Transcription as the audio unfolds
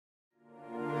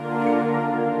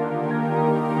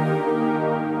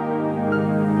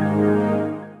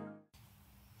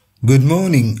Good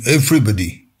morning,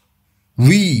 everybody.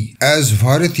 We, as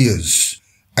Bharatiyas,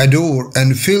 adore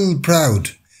and feel proud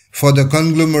for the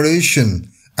conglomeration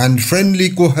and friendly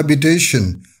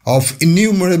cohabitation of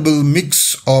innumerable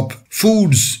mix of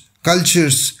foods,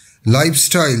 cultures,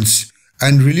 lifestyles,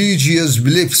 and religious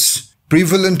beliefs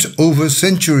prevalent over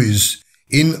centuries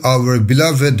in our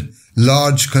beloved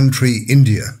large country,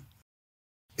 India.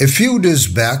 A few days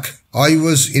back, I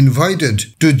was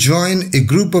invited to join a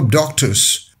group of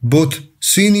doctors, both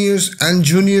seniors and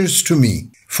juniors to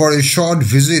me, for a short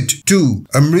visit to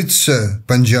Amritsar,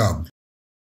 Punjab.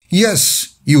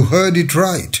 Yes, you heard it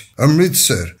right,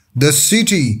 Amritsar, the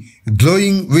city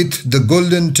glowing with the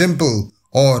Golden Temple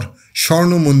or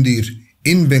Swarna Mandir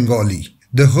in Bengali,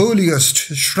 the holiest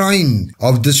shrine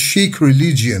of the Sikh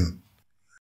religion.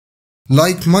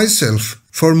 Like myself,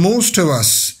 for most of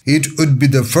us, it would be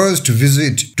the first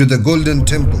visit to the Golden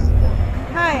Temple.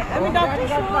 Hi, I'm Dr.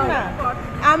 Shona.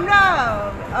 আমরা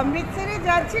অমৃতসরে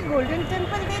যাচ্ছি golden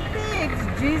temple দেখতে। It's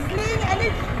drizzling and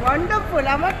it's wonderful.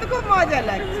 আমার তো খুব মজা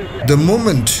লাগছে। The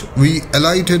moment we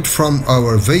alighted from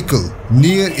our vehicle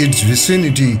near its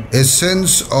vicinity, a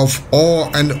sense of awe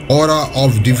and aura of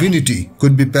divinity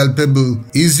could be palpable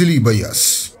easily by us.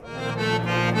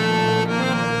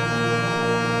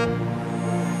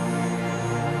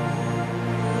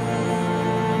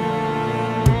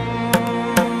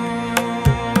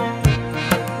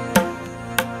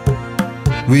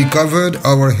 We covered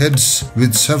our heads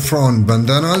with saffron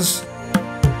bandanas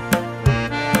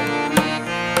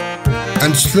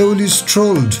and slowly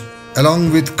strolled along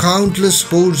with countless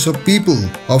hordes of people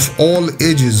of all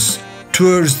ages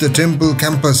towards the temple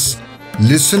campus,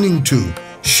 listening to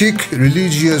Sikh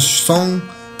religious song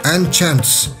and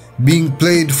chants being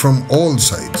played from all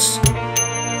sides.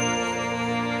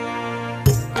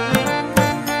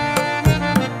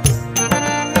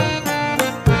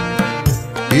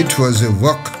 It was a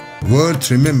walk worth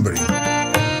remembering.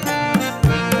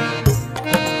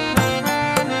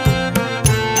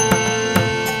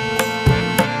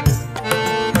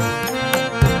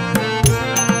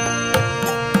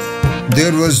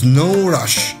 There was no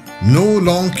rush, no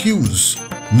long queues,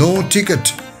 no ticket,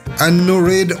 and no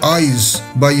red eyes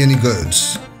by any guards.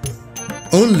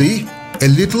 Only a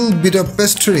little bit of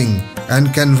pestering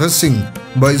and canvassing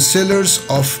by sellers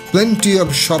of plenty of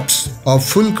shops of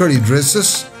fulkari dresses,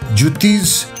 jutis,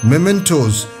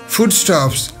 mementos,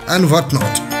 foodstuffs, and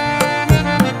whatnot.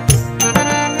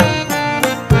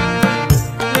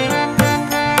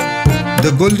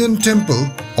 The Golden Temple,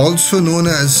 also known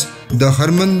as the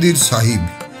Harmandir Sahib,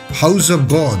 House of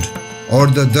God, or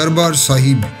the Darbar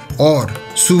Sahib or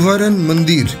Suvaran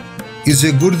Mandir, is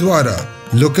a Gurdwara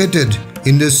located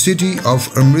in the city of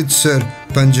Amritsar,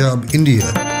 Punjab, India.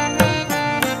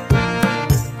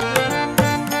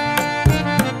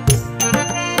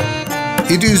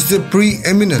 It is the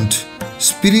preeminent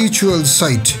spiritual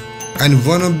site and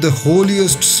one of the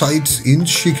holiest sites in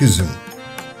Sikhism.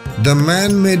 The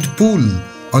man-made pool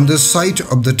on the site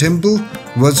of the temple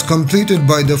was completed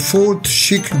by the fourth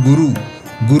Sikh Guru,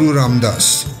 Guru Ramdas,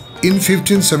 in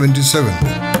 1577.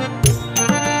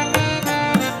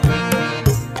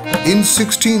 In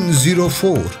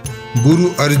 1604, Guru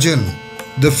Arjan,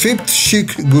 the fifth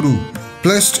Sikh Guru,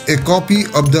 placed a copy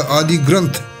of the Adi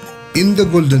Granth in the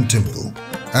Golden Temple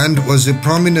and was a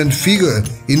prominent figure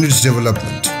in its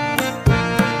development.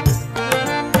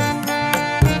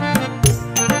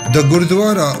 The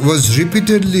Gurdwara was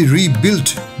repeatedly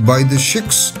rebuilt by the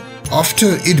Sikhs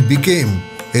after it became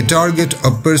a target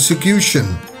of persecution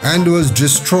and was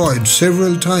destroyed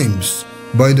several times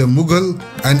by the Mughal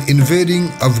and invading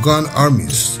Afghan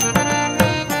armies.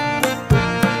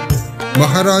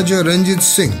 Maharaja Ranjit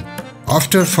Singh,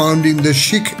 after founding the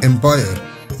Sikh Empire,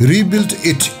 rebuilt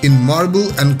it in marble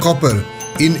and copper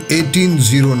in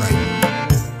 1809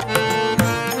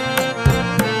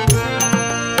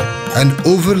 and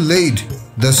overlaid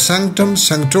the Sanctum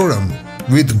Sanctorum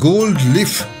with gold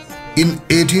leaf in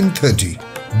 1830.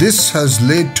 This has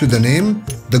led to the name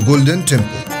the Golden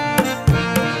Temple.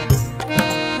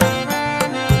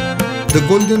 The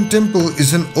Golden Temple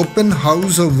is an open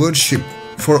house of worship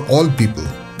for all people,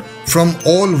 from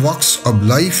all walks of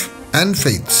life and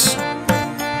faiths.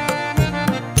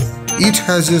 It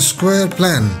has a square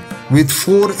plan with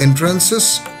 4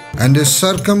 entrances and a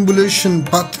circumambulation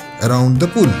path around the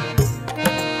pool.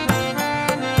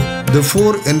 The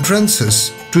 4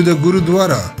 entrances to the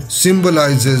Gurudwara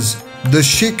symbolizes the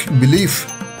Sikh belief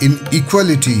in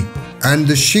equality and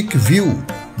the Sikh view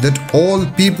that all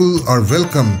people are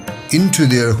welcome into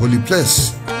their holy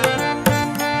place.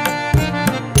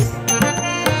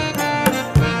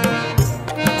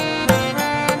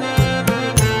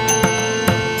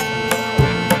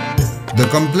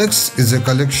 complex is a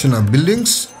collection of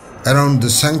buildings around the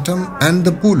sanctum and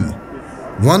the pool.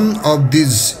 One of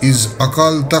these is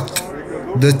Akal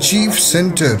Takht, the chief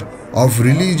center of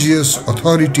religious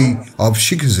authority of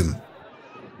Sikhism.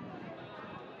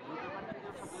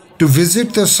 To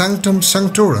visit the Sanctum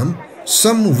Sanctorum,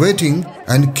 some waiting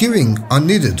and queuing are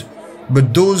needed,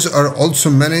 but those are also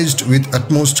managed with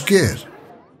utmost care.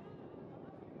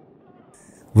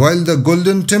 While the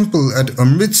Golden Temple at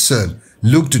Amritsar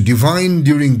looked divine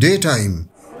during daytime,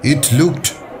 it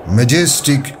looked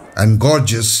majestic and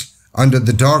gorgeous under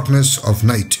the darkness of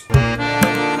night.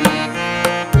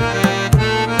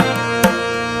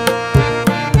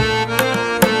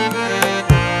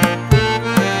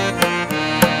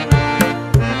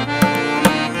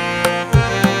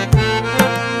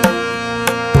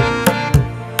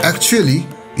 Actually,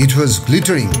 it was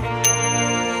glittering.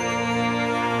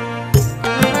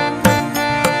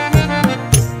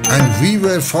 And we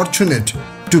were fortunate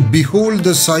to behold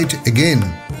the sight again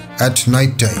at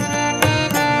night time.